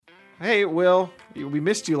Hey, Will, we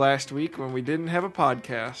missed you last week when we didn't have a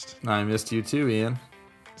podcast. I missed you too, Ian.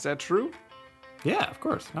 Is that true? Yeah, of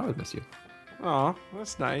course. I would miss you. Oh,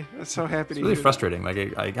 that's nice. That's so happy It's to really hear. frustrating.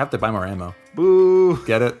 Like, I have to buy more ammo. Boo!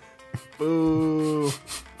 Get it? Boo!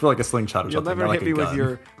 For like a slingshot or You'll something. never not hit like me a with gun.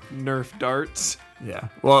 your Nerf darts. Yeah.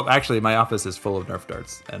 Well, actually, my office is full of Nerf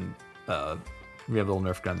darts, and we have little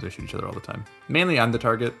Nerf guns. We shoot each other all the time. Mainly, I'm the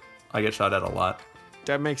target. I get shot at a lot.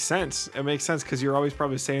 That makes sense. It makes sense because you're always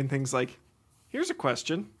probably saying things like, "Here's a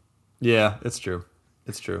question," Yeah, it's true.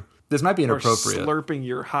 It's true. This might be or inappropriate. slurping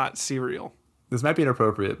your hot cereal. This might be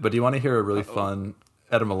inappropriate, but do you want to hear a really fun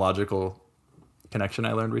etymological connection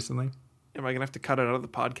I learned recently? Am I gonna have to cut it out of the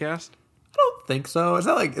podcast? I don't think so. It's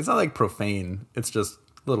not like profane. It's just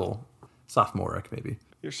little sophomoric, maybe.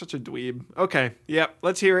 You're such a dweeb. Okay, yep.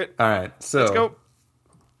 Let's hear it. All right, so Let's go.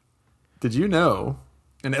 Did you know,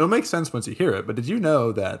 and it'll make sense once you hear it, but did you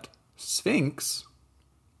know that sphinx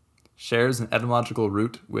shares an etymological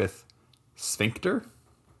root with sphincter?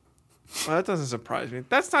 Well, that doesn't surprise me.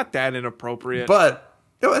 That's not that inappropriate. But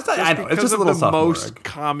no, it's not. I know it's because just a of little the sophomoric. most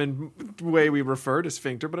common way we refer to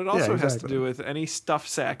sphincter, but it also has to exactly. do with any stuff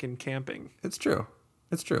sack in camping. It's true.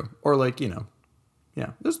 It's true. Or like yeah.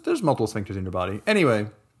 There's multiple sphincters in your body. Anyway,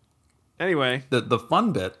 the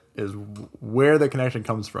fun bit is where the connection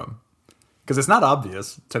comes from, because it's not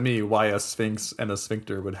obvious to me why a sphinx and a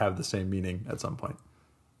sphincter would have the same meaning at some point.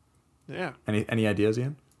 Yeah, Any ideas,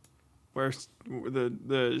 Ian? where's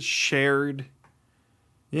the shared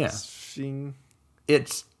Yeah. thing?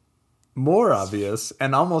 It's more obvious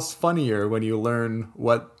and almost funnier when you learn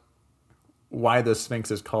why the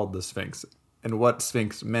Sphinx is called the Sphinx and what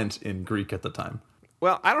Sphinx meant in Greek at the time.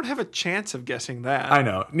 Well, I don't have a chance of guessing that. I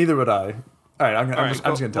know, neither would I. All right, I'm just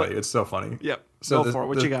go- going to tell you. It's so funny. Yep. So Go for it.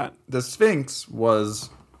 What you got? The Sphinx was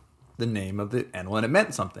the name of the animal, and it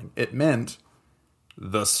meant something. It meant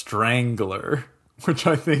the strangler, which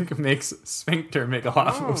I think makes sphincter make a lot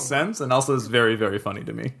of sense, and also is very, very funny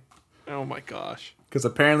to me. Oh my gosh. Because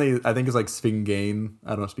apparently, I think it's like Sphingane.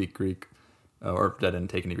 I don't speak Greek, or I didn't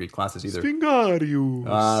take any Greek classes either. Spingarius.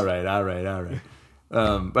 All right.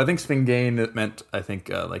 But I think Sphingane it meant, I think,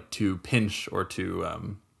 like to pinch or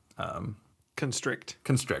to Constrict.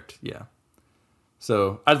 constrict. Yeah.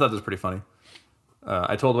 So I thought this was pretty funny.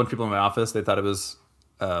 I told a bunch of people in my office. They thought it was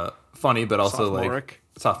funny, but also like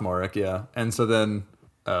sophomoric. Yeah. And so then,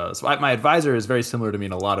 my advisor is very similar to me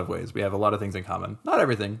in a lot of ways. We have a lot of things in common. Not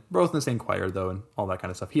everything. We're both in the same choir, though, and all that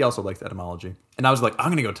kind of stuff. He also likes etymology. And I was like, I'm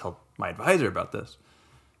going to go tell my advisor about this.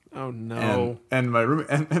 Oh no. And my room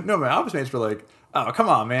and no, my office mates were like, "Oh, come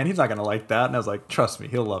on, man, he's not gonna like that." And I was like, "Trust me,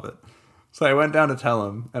 he'll love it." So I went down to tell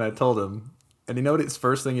him, and I told him, and you know what his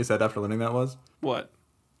first thing he said after learning that was? What?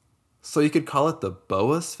 So you could call it the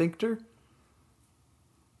boa sphincter?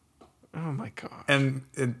 Oh my god. And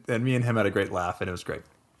me and him had a great laugh, and it was great.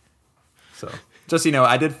 So just so you know,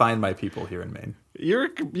 I did find my people here in Maine. You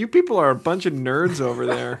people are a bunch of nerds over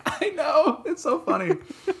there. I know, it's so funny.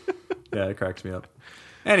 Yeah, it cracks me up.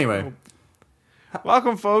 Anyway,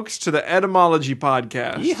 Welcome, folks, to the Etymology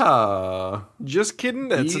Podcast. yeehaw! Just kidding.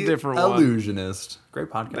 That's a different one. Illusionist,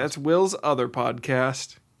 great podcast. That's Will's other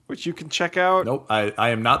podcast, which you can check out. Nope, I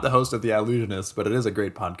am not the host of The Illusionist, but it is a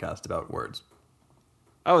great podcast about words.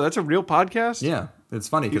 Oh, that's a real podcast? Yeah, it's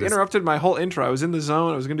funny You because interrupted my whole intro. I was in the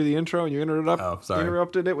zone. I was going to do the intro, and you Oh, sorry.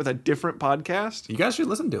 interrupted it with a different podcast. you guys should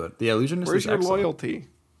listen to it. The Illusionist Where's is your excellent. loyalty?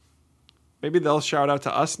 Maybe they'll shout out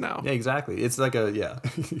to us now. Yeah, exactly. It's like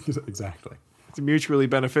exactly. It's mutually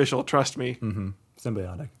beneficial, trust me.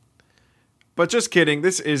 Symbiotic. But just kidding.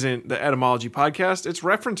 This isn't the Etymology Podcast. It's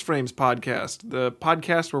Reference Frames Podcast, the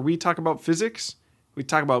podcast where we talk about physics, we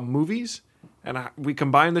talk about movies, and we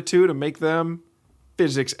combine the two to make them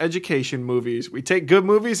physics education movies. We take good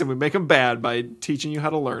movies and we make them bad by teaching you how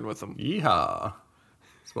to learn with them. Yeehaw!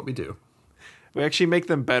 That's what we do. We actually make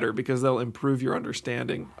them better because they'll improve your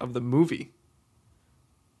understanding of the movie.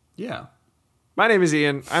 Yeah. My name is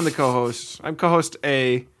Ian. I'm the co-host. I'm co-host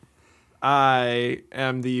A. I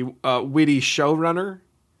am the witty showrunner,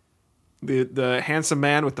 the handsome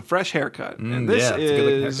man with the fresh haircut. And this yeah, it's a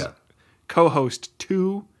good-looking is haircut. co-host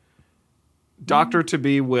 2, Dr.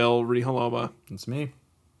 Will Rihaloma. It's me.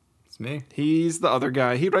 It's me. He's the other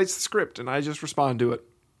guy. He writes the script, and I just respond to it.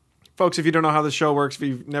 Folks, if you don't know how the show works, if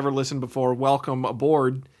you've never listened before, welcome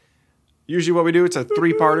aboard. Usually what we do, it's a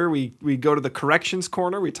 3-parter. We go to the corrections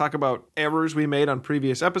corner. We talk about errors we made on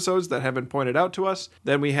previous episodes that have been pointed out to us.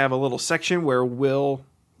 Then we have a little section where Will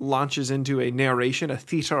launches into a narration, a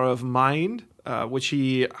theater of mind, which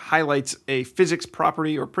he highlights a physics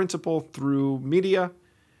property or principle through media.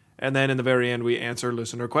 And then in the very end, we answer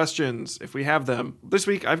listener questions if we have them. This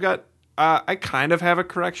week, I've got I kind of have a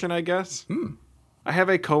correction, I guess. I have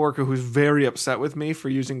a coworker who's very upset with me for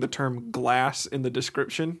using the term glass in the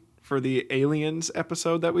description for the Aliens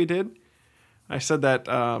episode that we did. I said that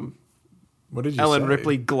what did you Ellen say?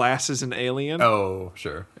 Ripley glasses an alien. Oh,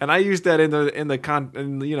 sure. And I used that in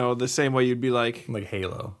the same way you'd be like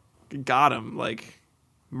Halo. Got him, like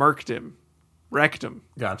murked him, wrecked him,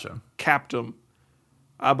 Gotcha. capped him.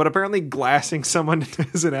 But apparently glassing someone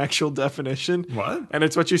is an actual definition. What? And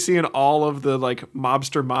it's what you see in all of the like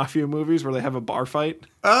mobster mafia movies where they have a bar fight.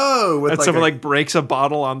 Oh, and someone breaks a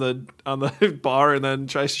bottle on the bar and then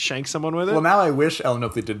tries to shank someone with it. Well, now I wish Ellen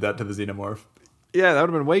Ripley did that to the Xenomorph. Yeah, that would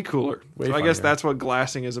have been way cooler. Way so funnier. I guess that's what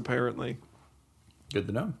glassing is apparently. Good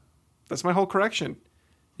to know. That's my whole correction.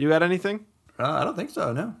 You got anything? I don't think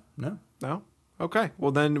so. No. No? Okay.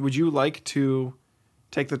 Well, then would you like to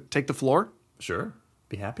take the floor? Sure.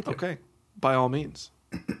 Be happy to. Okay. By all means.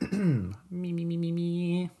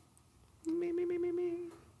 Me.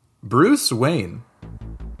 Bruce Wayne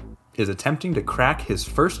is attempting to crack his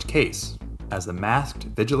first case as the masked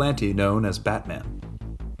vigilante known as Batman.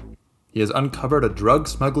 He has uncovered a drug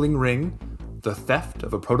smuggling ring, the theft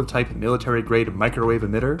of a prototype military-grade microwave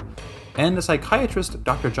emitter, and a psychiatrist,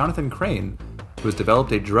 Dr. Jonathan Crane, who has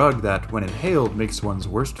developed a drug that, when inhaled, makes one's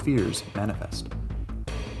worst fears manifest.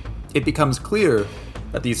 It becomes clear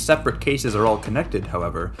that these separate cases are all connected,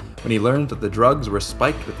 however, when he learns that the drugs were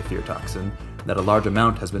spiked with the fear toxin, and that a large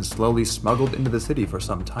amount has been slowly smuggled into the city for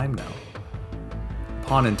some time now.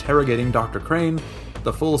 Upon interrogating Dr. Crane,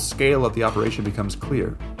 the full scale of the operation becomes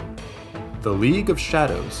clear. The League of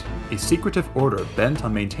Shadows, a secretive order bent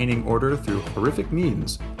on maintaining order through horrific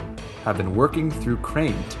means, have been working through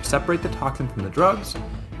Crane to separate the toxin from the drugs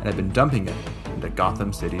and have been dumping it into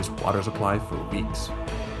Gotham City's water supply for weeks.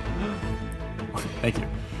 Thank you.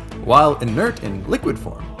 While inert in liquid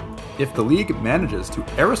form, if the League manages to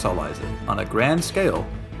aerosolize it on a grand scale,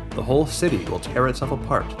 the whole city will tear itself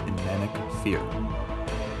apart in manic fear.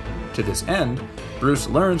 To this end, Bruce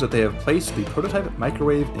learns that they have placed the prototype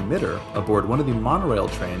microwave emitter aboard one of the monorail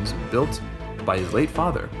trains built by his late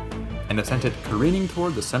father and have sent it careening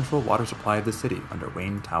toward the central water supply of the city under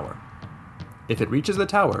Wayne Tower. If it reaches the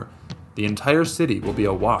tower, the entire city will be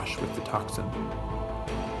awash with the toxin.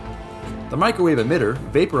 The microwave emitter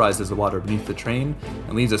vaporizes the water beneath the train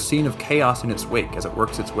and leaves a scene of chaos in its wake as it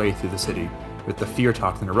works its way through the city, with the fear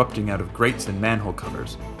toxin erupting out of grates and manhole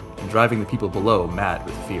covers and driving the people below mad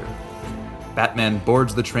with fear. Batman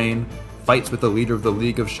boards the train, fights with the leader of the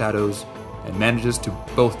League of Shadows, and manages to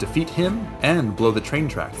both defeat him and blow the train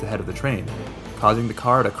tracks ahead of the train, causing the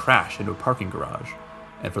car to crash into a parking garage,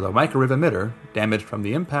 and for the microwave emitter, damaged from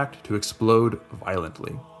the impact, to explode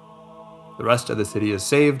violently. The rest of the city is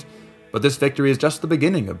saved, but this victory is just the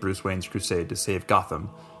beginning of Bruce Wayne's crusade to save Gotham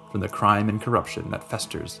from the crime and corruption that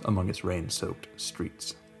festers among its rain-soaked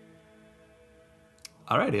streets.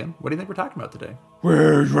 All right, Ian, what do you think we're talking about today?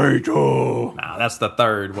 Where's Rachel? Nah, that's the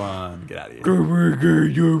third one. Get out of here.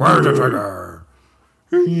 Where's the trigger?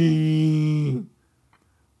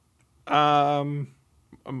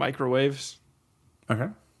 Microwaves. Okay.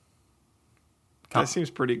 That seems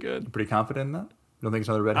pretty good. Pretty confident in that? You don't think it's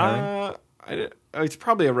another red herring? It's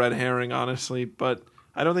probably a red herring, honestly, but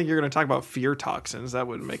I don't think you're going to talk about fear toxins. That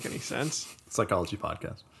wouldn't make any sense. Psychology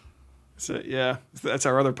podcast. So, yeah, that's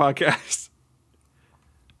our other podcast.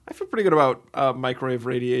 I feel pretty good about microwave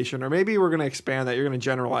radiation, or maybe we're going to expand that. You're going to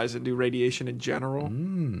generalize and do radiation in general.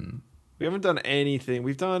 We haven't done anything.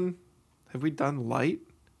 Have we done light?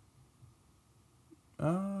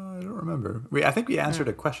 I don't remember. I think we answered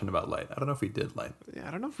a question about light. I don't know if we did light. Yeah,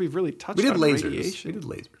 I don't know if we've really touched on lasers. Radiation.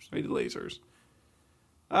 We did lasers.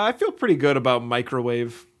 I feel pretty good about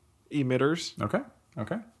microwave emitters. Okay.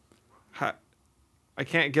 I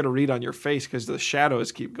can't get a read on your face because the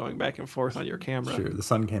shadows keep going back and forth on your camera. Sure, the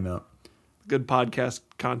sun came out. Good podcast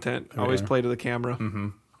content. Okay. Always play to the camera. Mm-hmm.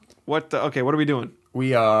 What are we doing?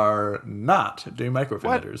 We are not doing microwave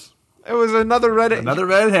emitters. It was another red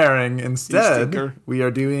herring. Instead, we are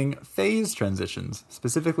doing phase transitions,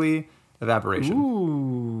 specifically evaporation.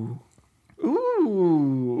 Ooh.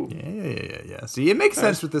 Yeah. See, it makes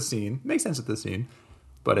sense with this scene.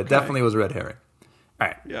 But it definitely was a red herring. All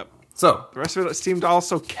right. Yep. So the rest of it seemed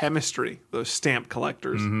also chemistry. Those stamp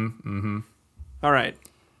collectors. All right.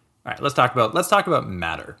 Let's talk about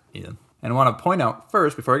matter, Ian. And I want to point out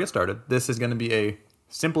first, before I get started, this is going to be a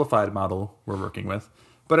simplified model we're working with,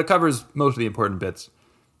 but it covers most of the important bits.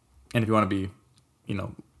 And if you want to be,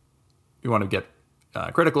 you want to get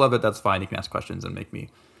critical of it, that's fine. You can ask questions and make me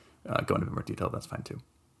go into more detail. That's fine too.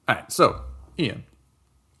 All right. So, Ian.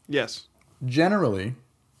 Yes. Generally,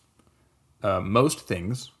 most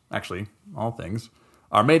things, actually all things,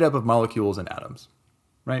 are made up of molecules and atoms,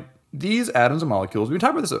 right? These atoms and molecules, we've been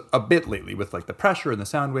talking about this a bit lately with like the pressure and the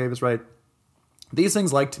sound waves, right? These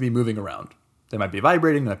things like to be moving around. They might be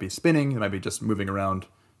vibrating, they might be spinning, they might be just moving around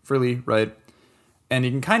freely, right? And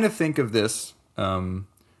you can kind of think of this,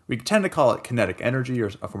 we tend to call it kinetic energy or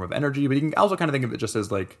a form of energy, but you can also kind of think of it just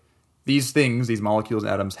as like these things, these molecules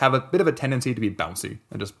and atoms have a bit of a tendency to be bouncy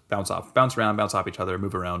and just bounce around, bounce off each other,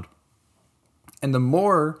 move around. And the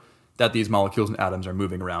more that these molecules and atoms are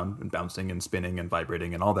moving around and bouncing and spinning and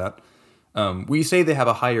vibrating and all that, we say they have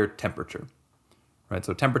a higher temperature, right?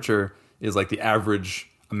 So temperature is like the average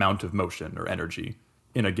amount of motion or energy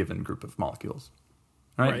in a given group of molecules.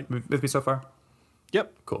 All right? With me so far?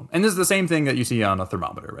 Yep. Cool. And this is the same thing that you see on a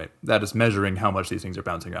thermometer, right? That is measuring how much these things are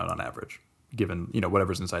bouncing around on average, given, you know,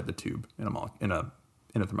 whatever's inside the tube in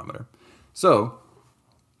a thermometer. So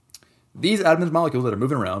these atoms and molecules that are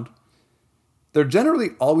moving around, they're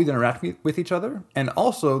generally always interacting with each other, and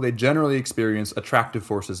also they generally experience attractive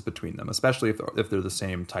forces between them, especially if they're the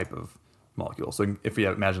same type of molecule. So if we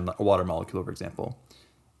imagine a water molecule, for example,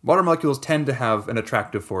 water molecules tend to have an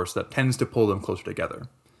attractive force that tends to pull them closer together.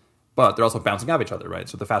 But they're also bouncing off each other, right?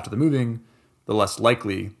 So the faster they're moving, the less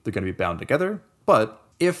likely they're going to be bound together. But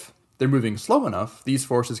if they're moving slow enough, these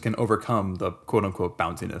forces can overcome the quote-unquote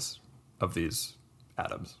bounciness of these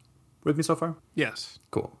atoms. With me so far? Yes.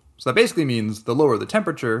 Cool. So that basically means the lower the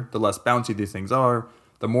temperature, the less bouncy these things are,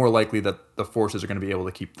 the more likely that the forces are going to be able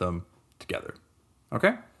to keep them together.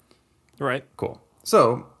 Okay? Right. Cool.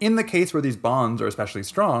 So in the case where these bonds are especially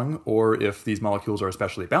strong, or if these molecules are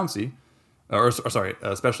especially bouncy,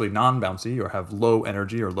 especially non-bouncy or have low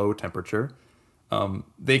energy or low temperature,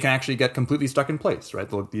 they can actually get completely stuck in place, right?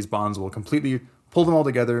 These bonds will completely pull them all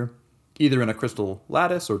together, either in a crystal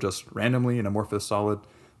lattice or just randomly in amorphous solid.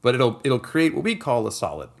 But it'll create what we call a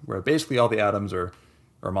solid, where basically all the atoms or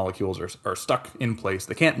molecules are stuck in place.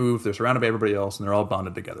 They can't move. They're surrounded by everybody else, and they're all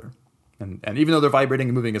bonded together. And even though they're vibrating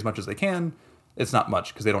and moving as much as they can, it's not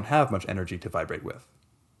much because they don't have much energy to vibrate with.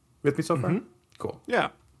 With me so far? Mm-hmm. Cool. Yeah.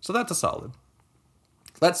 So that's a solid.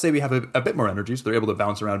 Let's say we have a bit more energy, so they're able to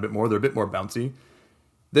bounce around a bit more. They're a bit more bouncy.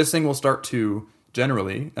 This thing will start to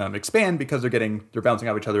generally expand because they're bouncing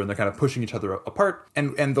off each other and they're kind of pushing each other apart.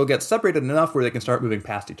 And they'll get separated enough where they can start moving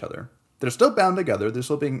past each other. They're still bound together. They're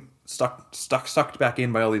still being sucked back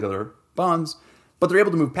in by all these other bonds. But they're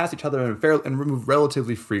able to move past each other and move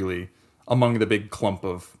relatively freely among the big clump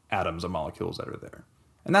of atoms and molecules that are there.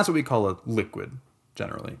 And that's what we call a liquid,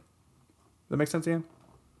 generally. Does that make sense, Ian?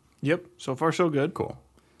 Yep. So far, so good. Cool.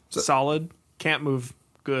 Solid, can't move,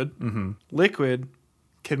 good. Mm-hmm. Liquid,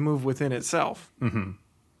 can move within itself. Mm-hmm.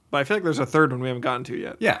 But I feel like there's a third one we haven't gotten to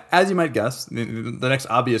yet. Yeah, as you might guess, the next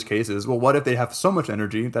obvious case is, well, what if they have so much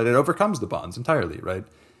energy that it overcomes the bonds entirely, right?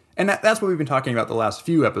 And that's what we've been talking about the last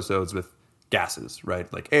few episodes with gases,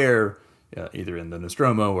 right? Like air, either in the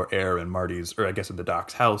Nostromo or air in Marty's, or I guess in the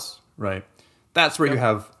Doc's house, right? That's where you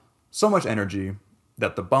have so much energy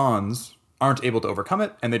that the bonds aren't able to overcome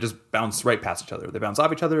it, and they just bounce right past each other. They bounce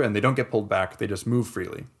off each other, and they don't get pulled back. They just move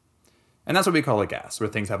freely. And that's what we call a gas, where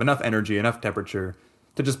things have enough energy, enough temperature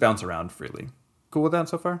to just bounce around freely. Cool with that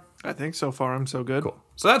so far? I think so far I'm so good. Cool.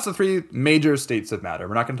 So that's the three major states of matter.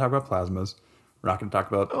 We're not going to talk about plasmas. We're not going to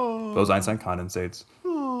talk about Bose-Einstein condensates.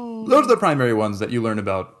 Those are the primary ones that you learn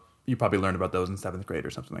about. You probably learned about those in 7th grade or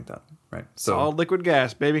something like that, right? So, solid, liquid,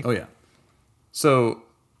 gas, baby. Oh, yeah. So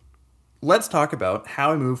let's talk about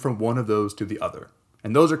how we move from one of those to the other.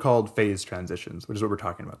 And those are called phase transitions, which is what we're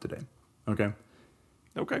talking about today. Okay?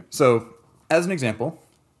 Okay. So, as an example,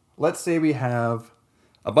 let's say we have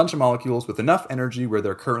a bunch of molecules with enough energy where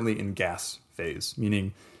they're currently in gas phase,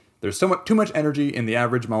 meaning there's too much energy in the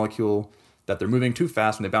average molecule that they're moving too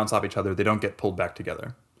fast and they bounce off each other. They don't get pulled back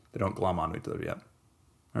together. They don't glom onto each other yet.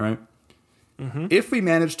 All right? Mm-hmm. If we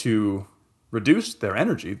manage to reduce their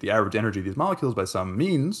energy, the average energy of these molecules by some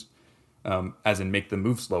means, as in make them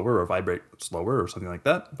move slower or vibrate slower or something like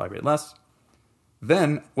that, vibrate less,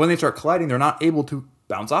 then when they start colliding, they're not able to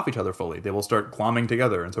bounce off each other fully. They will start glomming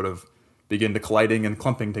together and sort of begin to colliding and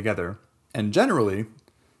clumping together. And generally,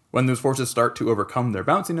 when those forces start to overcome their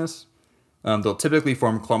bounciness, they'll typically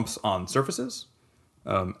form clumps on surfaces.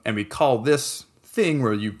 And we call this thing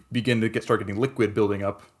where you begin to start getting liquid building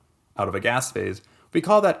up out of a gas phase, we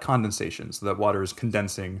call that condensation, so that water is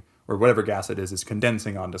condensing, or whatever gas it is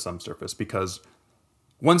condensing onto some surface, because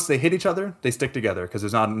once they hit each other, they stick together because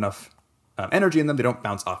there's not enough energy in them. They don't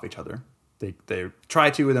bounce off each other. They try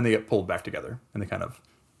to, and then they get pulled back together, and they kind of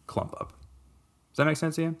clump up. Does that make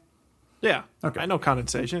sense, Ian? Yeah. Okay. I know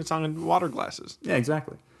condensation. It's on water glasses. Yeah,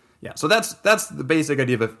 exactly. Yeah, so that's the basic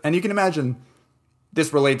idea of it. And you can imagine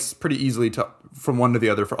this relates pretty easily from one to the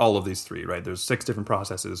other for all of these three, right? There's 6 different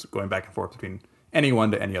processes going back and forth between any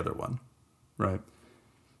one to any other one, right?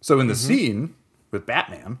 So in the scene with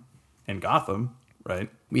Batman and Gotham, right,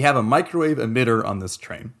 we have a microwave emitter on this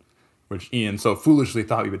train, which Ian so foolishly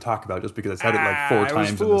thought we would talk about just because I said it like 4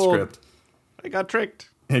 times in the script. I got tricked.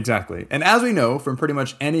 Exactly. And as we know from pretty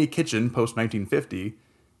much any kitchen post-1950,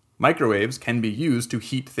 microwaves can be used to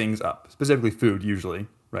heat things up, specifically food usually,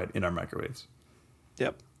 right, in our microwaves.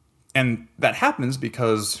 Yep. And that happens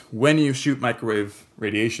because when you shoot microwave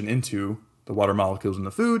radiation into the water molecules in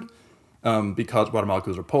the food, because water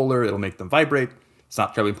molecules are polar, it'll make them vibrate. It's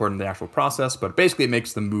not terribly important in the actual process, but basically it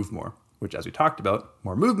makes them move more, which, as we talked about,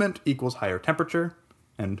 more movement equals higher temperature.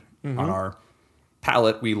 And on our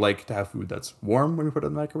palate, we like to have food that's warm when we put it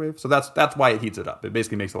in the microwave. So that's why it heats it up. It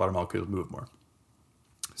basically makes the water molecules move more.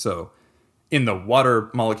 So in the water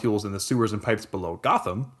molecules in the sewers and pipes below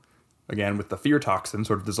Gotham, again, with the fear toxin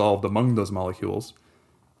sort of dissolved among those molecules,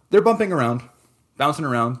 they're bumping around, bouncing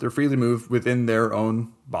around. They're free to move within their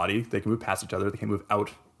own body. They can move past each other. They can move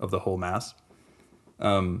out of the whole mass.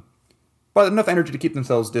 But enough energy to keep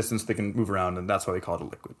themselves distanced, they can move around, and that's why we call it a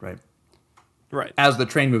liquid, right? Right. As the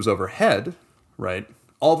train moves overhead, right,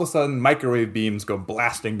 all of a sudden microwave beams go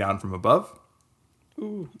blasting down from above.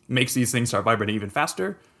 Ooh. Makes these things start vibrating even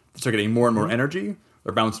faster. They start getting more and more energy.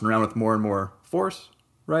 They're bouncing around with more and more force,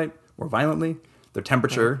 right? More violently. Their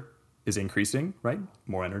temperature is increasing, right?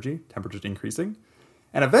 More energy, temperature's increasing.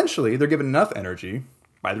 And eventually, they're given enough energy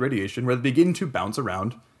by the radiation where they begin to bounce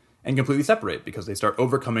around and completely separate because they start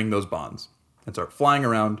overcoming those bonds and start flying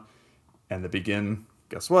around, and they begin,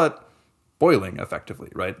 guess what? Boiling effectively,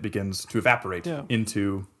 right? It begins to evaporate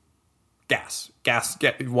into gas,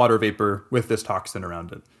 water vapor with this toxin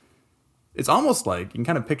around it. It's almost like, you can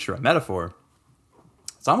kind of picture a metaphor.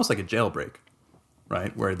 It's almost like a jailbreak,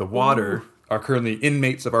 right? Where the water are currently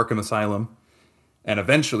inmates of Arkham Asylum, and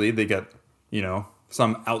eventually they get,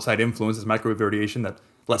 some outside influence, this microwave radiation that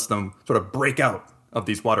lets them sort of break out of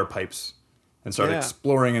these water pipes and start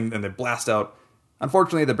exploring, and they blast out.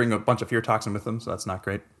 Unfortunately, they bring a bunch of fear toxin with them, so that's not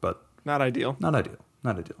great, but... Not ideal. Not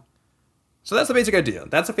ideal. So that's the basic idea.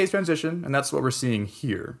 That's a phase transition, and that's what we're seeing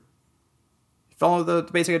here. Follow the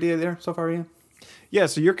basic idea there so far, Ian? Yeah,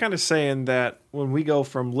 so you're kind of saying that when we go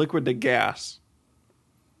from liquid to gas,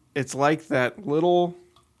 it's like that little...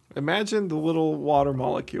 Imagine the little water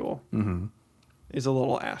molecule is a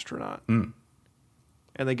little astronaut. And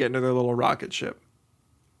they get into their little rocket ship.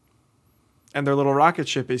 And their little rocket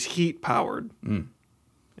ship is heat-powered. And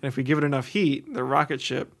if we give it enough heat, the rocket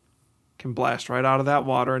ship can blast right out of that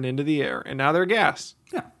water and into the air. And now they're gas.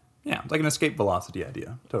 Yeah. It's like an escape velocity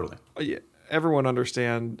idea. Totally. Yeah. Everyone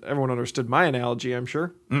understood my analogy, I'm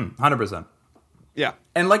sure. 100%. Yeah.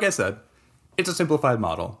 And like I said, it's a simplified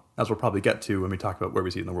model, as we'll probably get to when we talk about where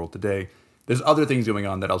we see it in the world today. There's other things going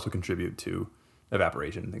on that also contribute to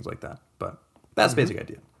evaporation and things like that. But that's the basic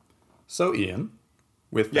idea. So, Ian,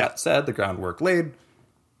 with that said, the groundwork laid,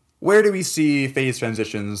 where do we see phase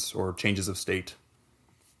transitions or changes of state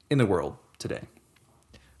in the world today?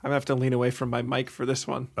 I'm going to have to lean away from my mic for this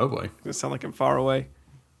one. Oh, boy. It's going to sound like I'm far away.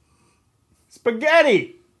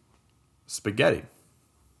 Spaghetti!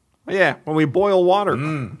 Yeah, when we boil water.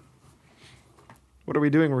 What are we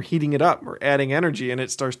doing? We're heating it up. We're adding energy, and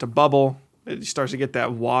it starts to bubble. It starts to get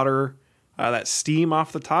that water, that steam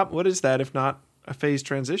off the top. What is that if not a phase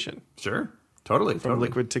transition? Sure. Totally. From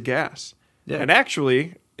liquid to gas. Yeah. And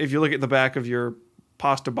actually, if you look at the back of your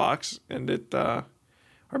pasta box, and it... or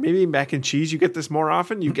maybe mac and cheese, you get this more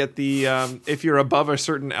often. You get the, if you're above a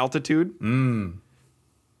certain altitude,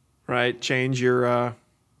 right, change your,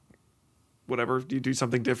 whatever, you do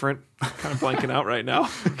something different. Kind of blanking out right now.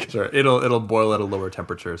 Sure, it'll boil at a lower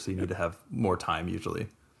temperature, so you need to have more time usually.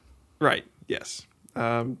 Right, yes.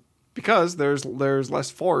 Because there's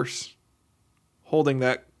less force holding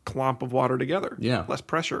that clump of water together. Yeah. Less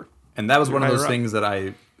pressure. And that was one of those things that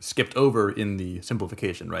I skipped over in the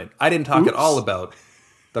simplification, right? I didn't talk at all about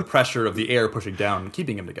the pressure of the air pushing down and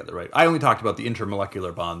keeping them together, right? I only talked about the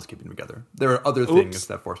intermolecular bonds keeping them together. There are other things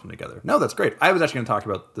that force them together. No, that's great. I was actually going to talk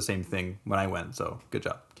about the same thing when I went, so good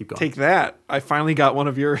job. Keep going. Take that. I finally got one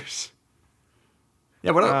of yours.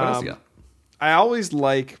 Yeah, what else you got? I always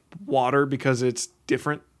like water because it's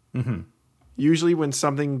different. Usually when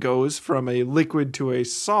something goes from a liquid to a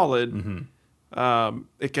solid,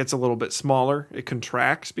 it gets a little bit smaller. It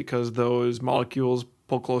contracts because those molecules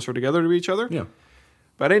pull closer together to each other. Yeah.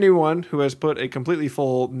 But anyone who has put a completely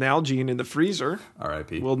full Nalgene in the freezer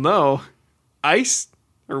R.I.P. will know ice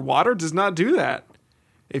or water does not do that.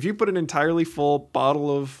 If you put an entirely full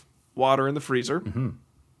bottle of water in the freezer,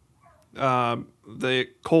 the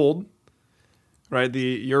cold right?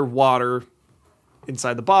 Your water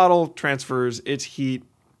inside the bottle transfers its heat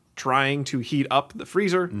trying to heat up the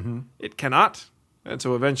freezer. Mm-hmm. It cannot. And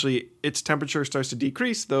so eventually its temperature starts to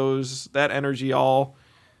decrease. That energy all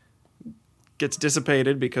gets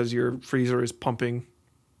dissipated because your freezer is pumping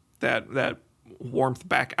that warmth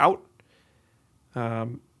back out.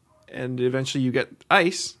 And eventually you get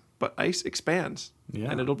ice, but ice expands.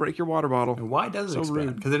 Yeah. And it'll break your water bottle. And why does it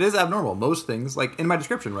expand? Because it is abnormal. Most things, like in my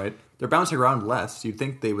description, right? They're bouncing around less. You'd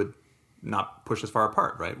think they would not push as far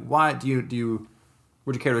apart, right? Why would you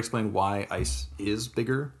care to explain why ice is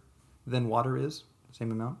bigger than water is?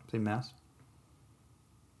 Same amount, same mass?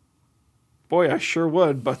 Boy, I sure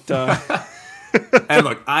would, but... And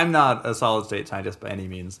look, I'm not a solid state scientist by any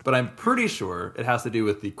means, but I'm pretty sure it has to do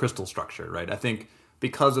with the crystal structure, right? I think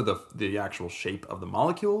because of the actual shape of the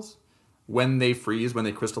molecules, when they freeze, when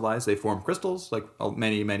they crystallize, they form crystals, like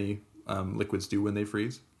many liquids do when they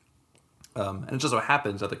freeze. And it just so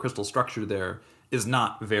happens that the crystal structure there is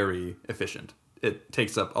not very efficient. It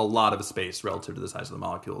takes up a lot of space relative to the size of the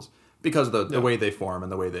molecules because of the way they form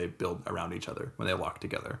and the way they build around each other when they lock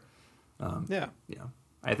together.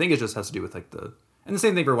 I think it just has to do with and the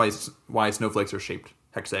same thing for why snowflakes are shaped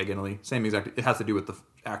hexagonally. It has to do with the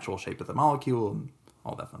actual shape of the molecule and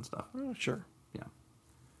all that fun stuff. Oh, sure. Yeah.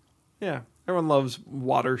 Yeah. Everyone loves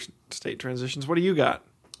water state transitions. What do you got?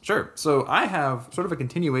 Sure. So I have sort of a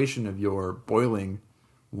continuation of your boiling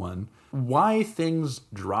one. Why things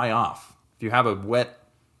dry off. If you have a wet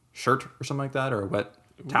shirt or something like that, or a wet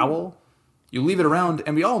towel, you leave it around,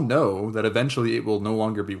 and we all know that eventually it will no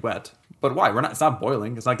longer be wet. But why? It's not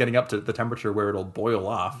boiling. It's not getting up to the temperature where it'll boil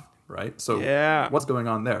off, right? So what's going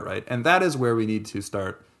on there, right? And that is where we need to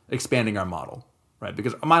start expanding our model, right?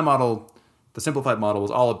 Because my model, the simplified model,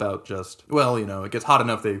 was all about just, it gets hot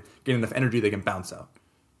enough, they get enough energy, they can bounce out,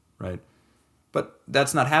 right? But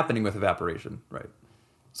that's not happening with evaporation, right?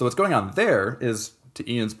 So what's going on there is, to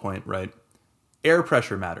Ian's point, right, air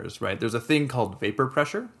pressure matters, right? There's a thing called vapor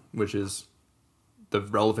pressure, which is the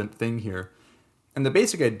relevant thing here. And the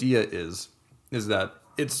basic idea is that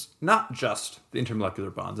it's not just the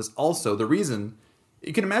intermolecular bonds. It's also the reason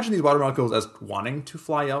you can imagine these water molecules as wanting to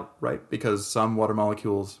fly out, right? Because some water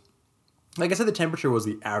molecules, like I said, the temperature was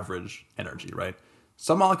the average energy, right?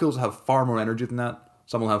 Some molecules have far more energy than that.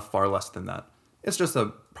 Some will have far less than that. It's just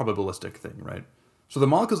a probabilistic thing, right? So the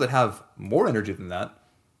molecules that have more energy than that,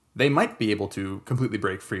 they might be able to completely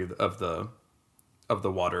break free of the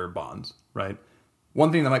water bonds, right? One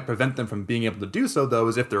thing that might prevent them from being able to do so, though,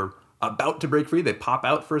 is if they're about to break free, they pop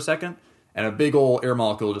out for a second, and a big old air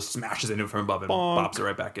molecule just smashes into it from above and bops it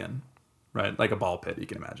right back in, right? Like a ball pit, you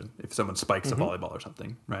can imagine. If someone spikes a volleyball or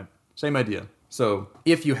something, right? Same idea. So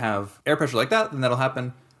if you have air pressure like that, then that'll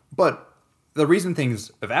happen. But the reason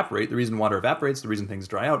things evaporate, the reason water evaporates, the reason things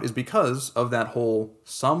dry out is because of that whole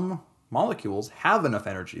some molecules have enough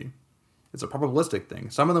energy. It's a probabilistic thing.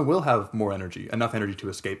 Some of them will have more energy, enough energy to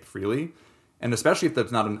escape freely. And especially if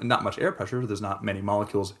there's not much air pressure, there's not many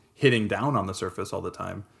molecules hitting down on the surface all the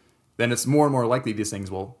time, then it's more and more likely these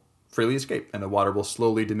things will freely escape and the water will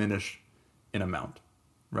slowly diminish in amount,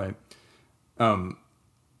 right?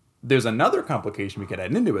 There's another complication we could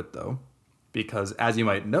add into it, though, because as you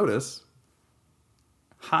might notice,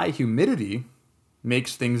 high humidity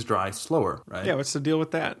makes things dry slower, right? Yeah, what's the deal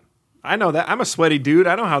with that? I know that. I'm a sweaty dude.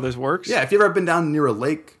 I know how this works. Yeah, if you've ever been down near a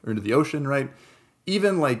lake or into the ocean, right?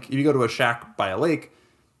 Even like if you go to a shack by a lake,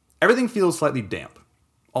 everything feels slightly damp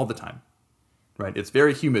all the time, right? It's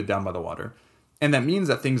very humid down by the water. And that means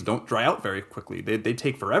that things don't dry out very quickly. They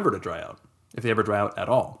take forever to dry out, if they ever dry out at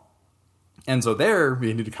all. And so there,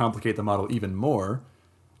 we need to complicate the model even more,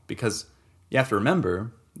 because you have to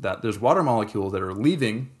remember that there's water molecules that are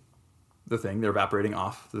leaving the thing, they're evaporating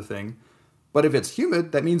off the thing. But if it's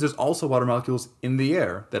humid, that means there's also water molecules in the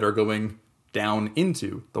air that are going down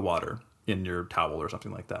into the water in your towel or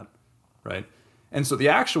something like that, right? And so the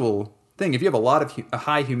actual thing, if you have a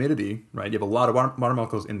high humidity, right, you have a lot of water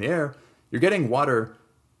molecules in the air, you're getting water.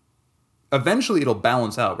 Eventually, it'll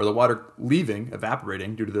balance out, where the water leaving,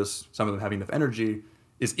 evaporating, due to this, some of them having enough energy,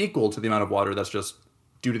 is equal to the amount of water that's just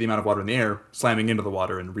due to the amount of water in the air slamming into the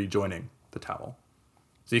water and rejoining the towel.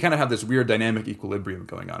 So you kind of have this weird dynamic equilibrium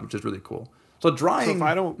going on, which is really cool. So drying. So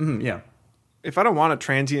if I don't want a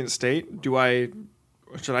transient state,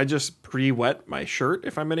 should I just pre-wet my shirt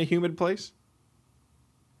if I'm in a humid place?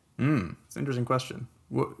 It's an interesting question.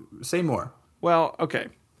 Say more. Well, okay.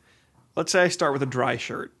 Let's say I start with a dry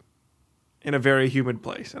shirt in a very humid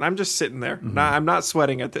place, and I'm just sitting there. Mm-hmm. I'm not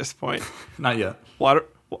sweating at this point. Not yet.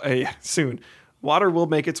 Soon. Water will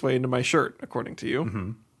make its way into my shirt, according to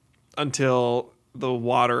you, until the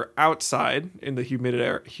water outside in the humid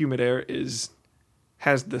air is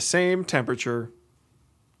has the same temperature,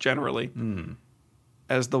 generally,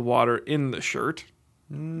 as the water in the shirt,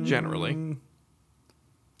 generally.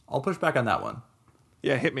 I'll push back on that one.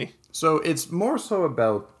 Yeah, hit me. So it's more so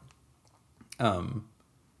about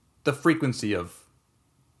the frequency of...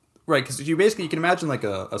 Right, because you can imagine like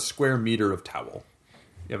a square meter of towel.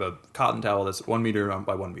 You have a cotton towel that's 1 meter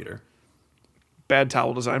by 1 meter. Bad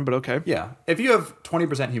towel design, but okay. Yeah. If you have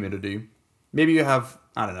 20% humidity, maybe you have,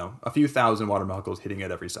 I don't know, a few thousand water molecules hitting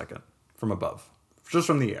it every second from above, just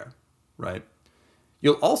from the air, right?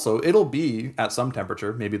 It'll be at some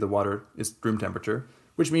temperature, maybe the water is room temperature,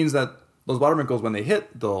 which means that those water molecules, when they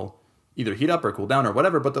hit, they'll either heat up or cool down or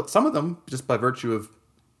whatever, but some of them, just by virtue of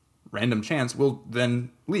random chance, will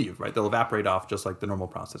then leave, right? They'll evaporate off just like the normal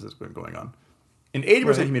process has been going on. In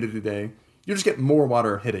 80% humidity today, you just get more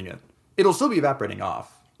water hitting it. It'll still be evaporating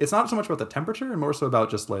off. It's not so much about the temperature and more so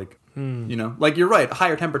about just like, like you're right, a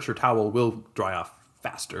higher temperature towel will dry off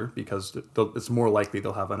faster because it's more likely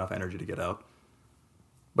they'll have enough energy to get out.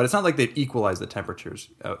 But it's not like they've equalized the temperatures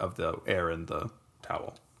of the air in the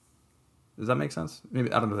towel. Does that make sense?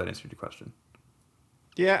 Maybe I don't know if that answered your question.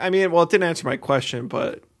 Yeah, I mean, well, it didn't answer my question,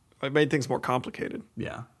 but it made things more complicated.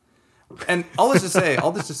 Yeah. And all this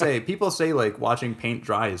to say, people say like watching paint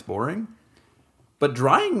dry is boring, but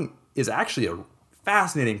drying is actually a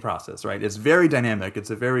fascinating process, right? It's very dynamic. It's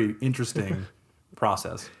a very interesting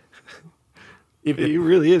process. It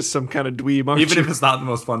really is some kind of dweeb, aren't even you? If it's not the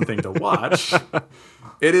most fun thing to watch.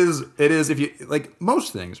 It is if you like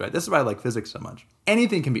most things, right? This is why I like physics so much.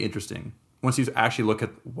 Anything can be interesting once you actually look at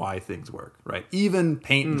why things work, right? Even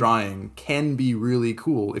paint drying can be really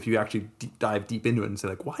cool if you actually dive deep into it and say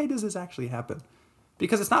like, why does this actually happen?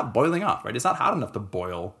 Because it's not boiling off, right? It's not hot enough to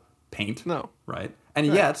boil paint. No. Right? And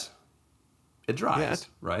yet it dries,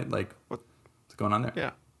 right? Like what's going on there?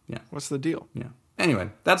 Yeah. Yeah. What's the deal? Yeah. Anyway,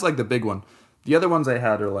 that's like the big one. The other ones I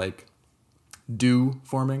had are like dew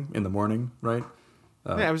forming in the morning, right?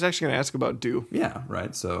 Yeah, I was actually going to ask about dew. Yeah,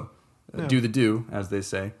 right. So do the dew, as they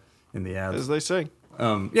say in the ads. As they say.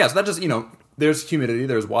 So that just, there's humidity,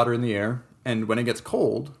 there's water in the air. And when it gets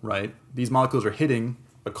cold, right, these molecules are hitting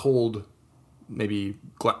a cold, maybe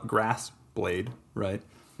grass blade, right?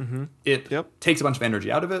 Mm-hmm. It takes a bunch of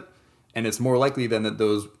energy out of it. And it's more likely then that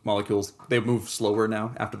those molecules, they move slower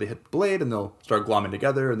now after they hit the blade and they'll start glomming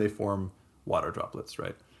together and they form water droplets,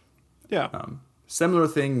 right? Yeah. Similar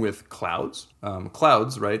thing with clouds.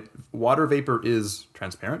 Clouds, right? Water vapor is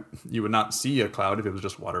transparent. You would not see a cloud if it was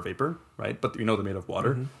just water vapor, right? But they're made of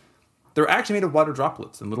water. Mm-hmm. They're actually made of water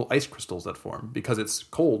droplets and little ice crystals that form because it's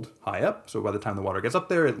cold high up. So by the time the water gets up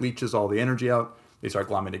there, it leaches all the energy out. They start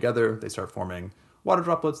glomming together. They start forming water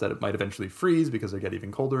droplets that it might eventually freeze because they get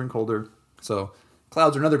even colder and colder. So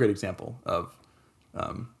clouds are another great example of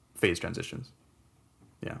phase transitions.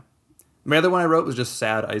 Yeah. My other one I wrote was just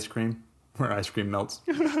sad ice cream, where ice cream melts.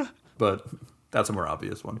 But that's a more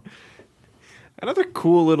obvious one. Another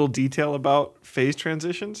cool little detail about phase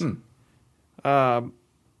transitions, at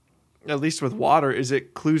least with water, is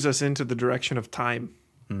it clues us into the direction of time.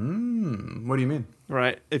 What do you mean?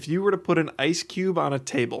 Right. If you were to put an ice cube on a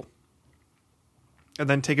table and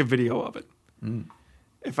then take a video of it,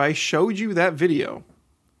 if I showed you that video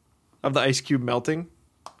of the ice cube melting,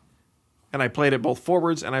 and I played it both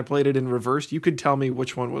forwards and I played it in reverse, you could tell me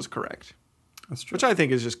which one was correct. That's true. Which I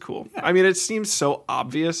think is just cool. Yeah. I mean, it seems so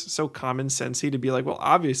obvious, so common sensey to be like, well,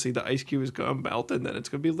 obviously the ice cube is going to melt and then it's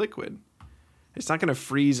going to be liquid. It's not going to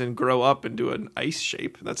freeze and grow up into an ice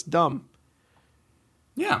shape. That's dumb.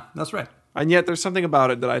 Yeah, that's right. And yet there's something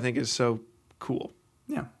about it that I think is so cool.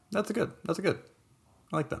 Yeah, that's a good.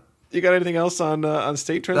 I like that. You got anything else on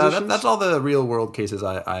state transitions? That's all the real world cases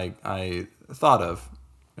I thought of.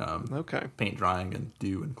 Okay. Paint drying and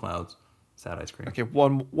dew and clouds, sad ice cream. Okay,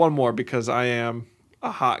 one more because I am a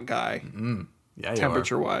hot guy. Yeah,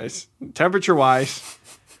 temperature wise.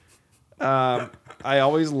 I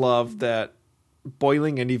always love that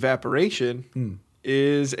boiling and evaporation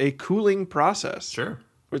is a cooling process. Sure.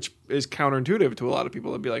 Which is counterintuitive to a lot of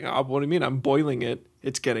people. They'd be like, oh, what do you mean? I'm boiling it.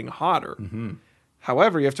 It's getting hotter. Mm-hmm.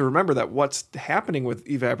 However, you have to remember that what's happening with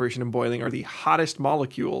evaporation and boiling are the hottest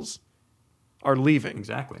molecules are leaving.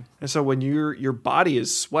 Exactly. And so when your body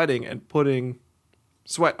is sweating and putting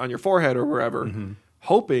sweat on your forehead or wherever,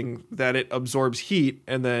 hoping that it absorbs heat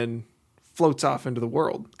and then floats off into the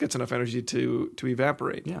world, gets enough energy to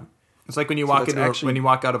evaporate. Yeah. It's like when you walk when you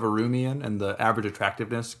walk out of a room, Ian, and the average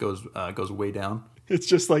attractiveness goes way down. It's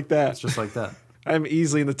just like that. It's just like that. I'm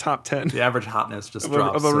easily in the top 10. The average hotness just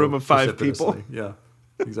drops of a room of 5 people. Yeah,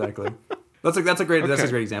 exactly. That's a great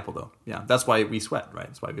example though. Yeah, that's why we sweat, right?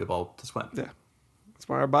 That's why we evolved to sweat. Yeah, that's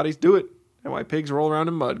why our bodies do it, and why pigs roll around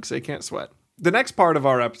in mud because they can't sweat. the next part of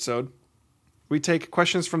our episode, we take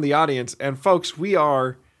questions from the audience. And folks, we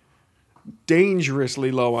are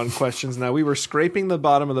dangerously low on questions now. We were scraping the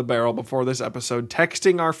bottom of the barrel before this episode,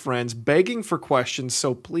 texting our friends, begging for questions.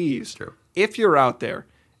 So please, if you're out there,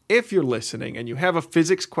 if you're listening and you have a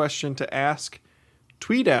physics question to ask,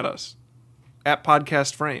 tweet at us at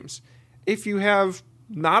Podcast Frames. If you have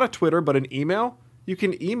not a Twitter but an email, you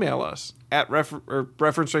can email us at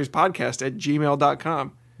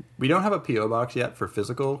referenceframespodcast@gmail.com. We don't have a P.O. box yet for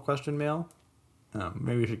physical question mail.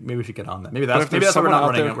 Maybe we should get on that. Maybe that's why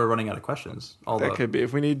we're running out of questions. That could be.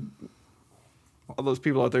 If we need all those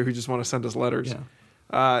people out there who just want to send us letters.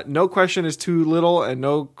 Yeah. No question is too little and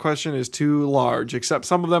no question is too large, except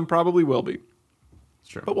some of them probably will be. It's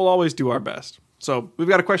true. But we'll always do our best. So we've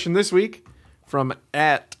got a question this week from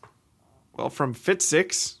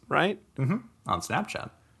Fit6, right? Mm-hmm. On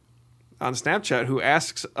Snapchat, who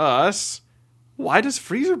asks us, why does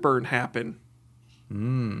freezer burn happen?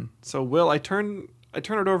 So, Will, I turn it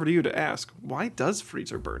over to you to ask, why does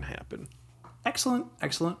freezer burn happen? Excellent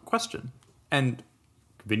question. And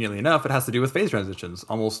conveniently enough, it has to do with phase transitions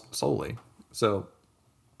almost solely. So,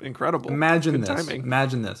 incredible. Imagine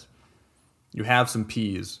this. You have some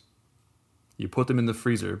peas. You put them in the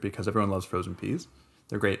freezer because everyone loves frozen peas.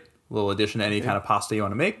 They're great. Little addition to any kind of pasta you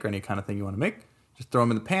want to make or any kind of thing you want to make. Just throw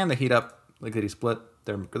them in the pan. They heat up like they split.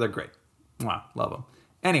 They're great. Wow, love them.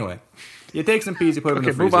 Anyway, you take some peas, you put them in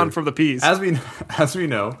the freezer. Move on from the peas. As we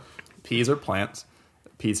know, peas are plants.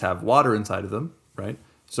 Peas have water inside of them, right?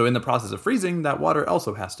 So in the process of freezing, that water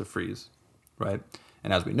also has to freeze, right?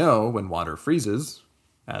 And as we know, when water freezes,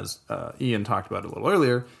 as Ian talked about a little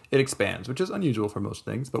earlier, it expands, which is unusual for most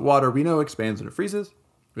things. But water, we know, expands when it freezes,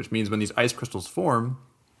 which means when these ice crystals form,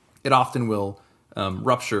 it often will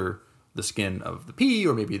rupture the skin of the pea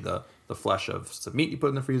or maybe the flesh of some meat you put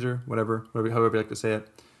in the freezer, however you like to say it.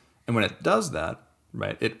 And when it does that,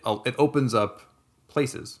 right, it opens up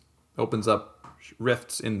places, opens up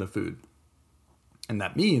rifts in the food. And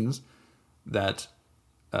that means that,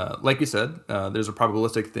 like you said, there's a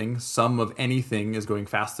probabilistic thing. Some of anything is going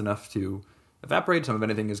fast enough to evaporate. Some of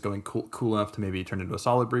anything is going cool enough to maybe turn into a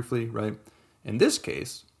solid briefly, right? In this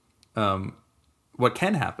case, what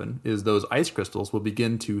can happen is those ice crystals will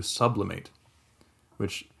begin to sublimate,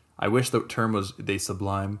 which I wish the term was they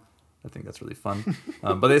sublime. I think that's really fun.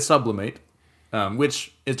 But they sublimate,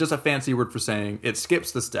 which is just a fancy word for saying it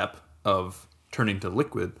skips the step of turning to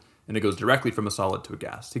liquid and it goes directly from a solid to a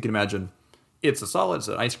gas. So you can imagine it's a solid, it's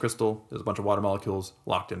an ice crystal, there's a bunch of water molecules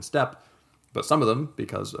locked in step, but some of them,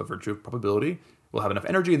 because of virtue of probability, will have enough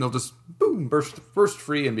energy and they'll just, boom, burst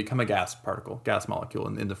free and become a gas molecule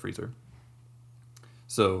in the freezer.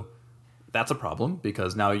 So that's a problem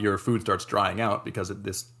because now your food starts drying out because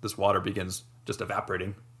this water begins just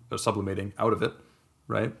evaporating or sublimating out of it,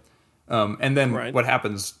 right? And then what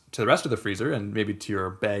happens to the rest of the freezer and maybe to your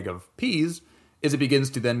bag of peas is it begins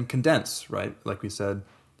to then condense, right? Like we said,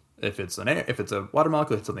 if it's a water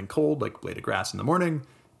molecule, it's something cold like a blade of grass in the morning,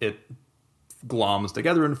 it gloms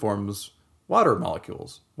together and forms water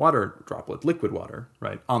molecules, water droplet, liquid water,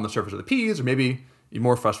 right, on the surface of the peas, or maybe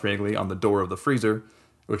more frustratingly on the door of the freezer,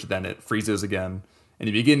 which then it freezes again, and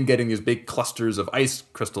you begin getting these big clusters of ice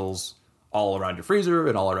crystals all around your freezer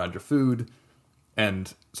and all around your food.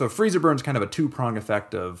 And so freezer burn is kind of a two-prong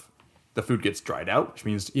effect of the food gets dried out, which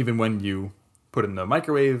means even when you put it in the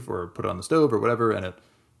microwave or put it on the stove or whatever, and it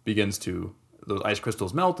begins to, those ice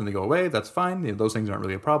crystals melt and they go away, that's fine. Those things aren't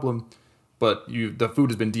really a problem. But the food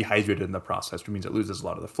has been dehydrated in the process, which means it loses a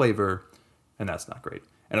lot of the flavor, and that's not great.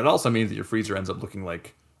 And it also means that your freezer ends up looking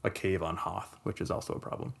like a cave on Hoth, which is also a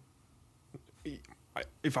problem.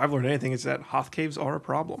 If I've learned anything, it's that Hoth caves are a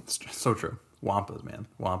problem. It's so true. Wampas, man.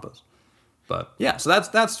 Wampas. But yeah, so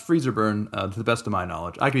that's freezer burn to the best of my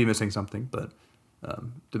knowledge. I could be missing something, but to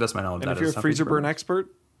the best of my knowledge, and if you're a freezer burn expert,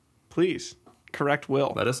 please correct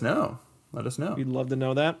Will. Let us know. We'd love to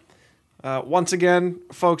know that. Once again,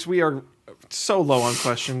 folks, we are so low on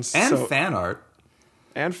questions. And fan art.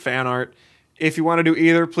 If you want to do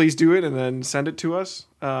either, please do it and then send it to us.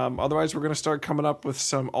 Otherwise, we're going to start coming up with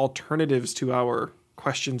some alternatives to our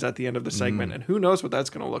questions at the end of the segment. And who knows what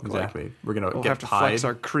that's going to look like. Exactly. We'll have to flex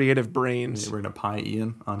our creative brains. We're going to pie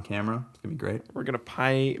Ian on camera. It's going to be great. We're going to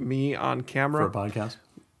pie me on camera. For a podcast.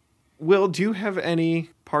 Will, do you have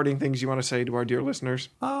any parting things you want to say to our dear listeners?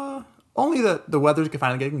 Only that the weather's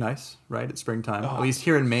finally getting nice, right? It's springtime. At least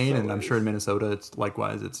here in Maine, and I'm sure in Minnesota, it's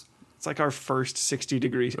likewise. It's like our first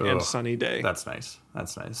 60-degree and sunny day. That's nice.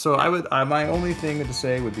 So my only thing to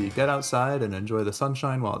say would be get outside and enjoy the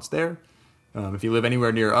sunshine while it's there. If you live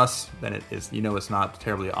anywhere near us, then it's not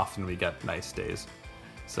terribly often we get nice days.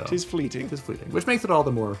 So tis fleeting. Tis fleeting, which makes it all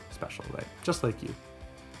the more special, right? Just like you.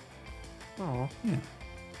 Oh, yeah.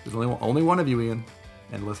 There's only one of you, Ian,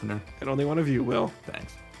 and listener, and only one of you, Will.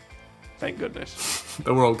 Thanks. Thank goodness.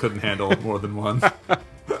 The world couldn't handle more than one.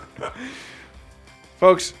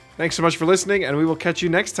 Folks, thanks so much for listening, and we will catch you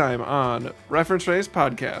next time on Reference Race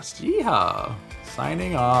Podcast. Yeehaw!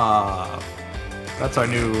 Signing off. That's our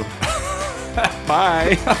new.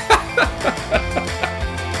 Bye.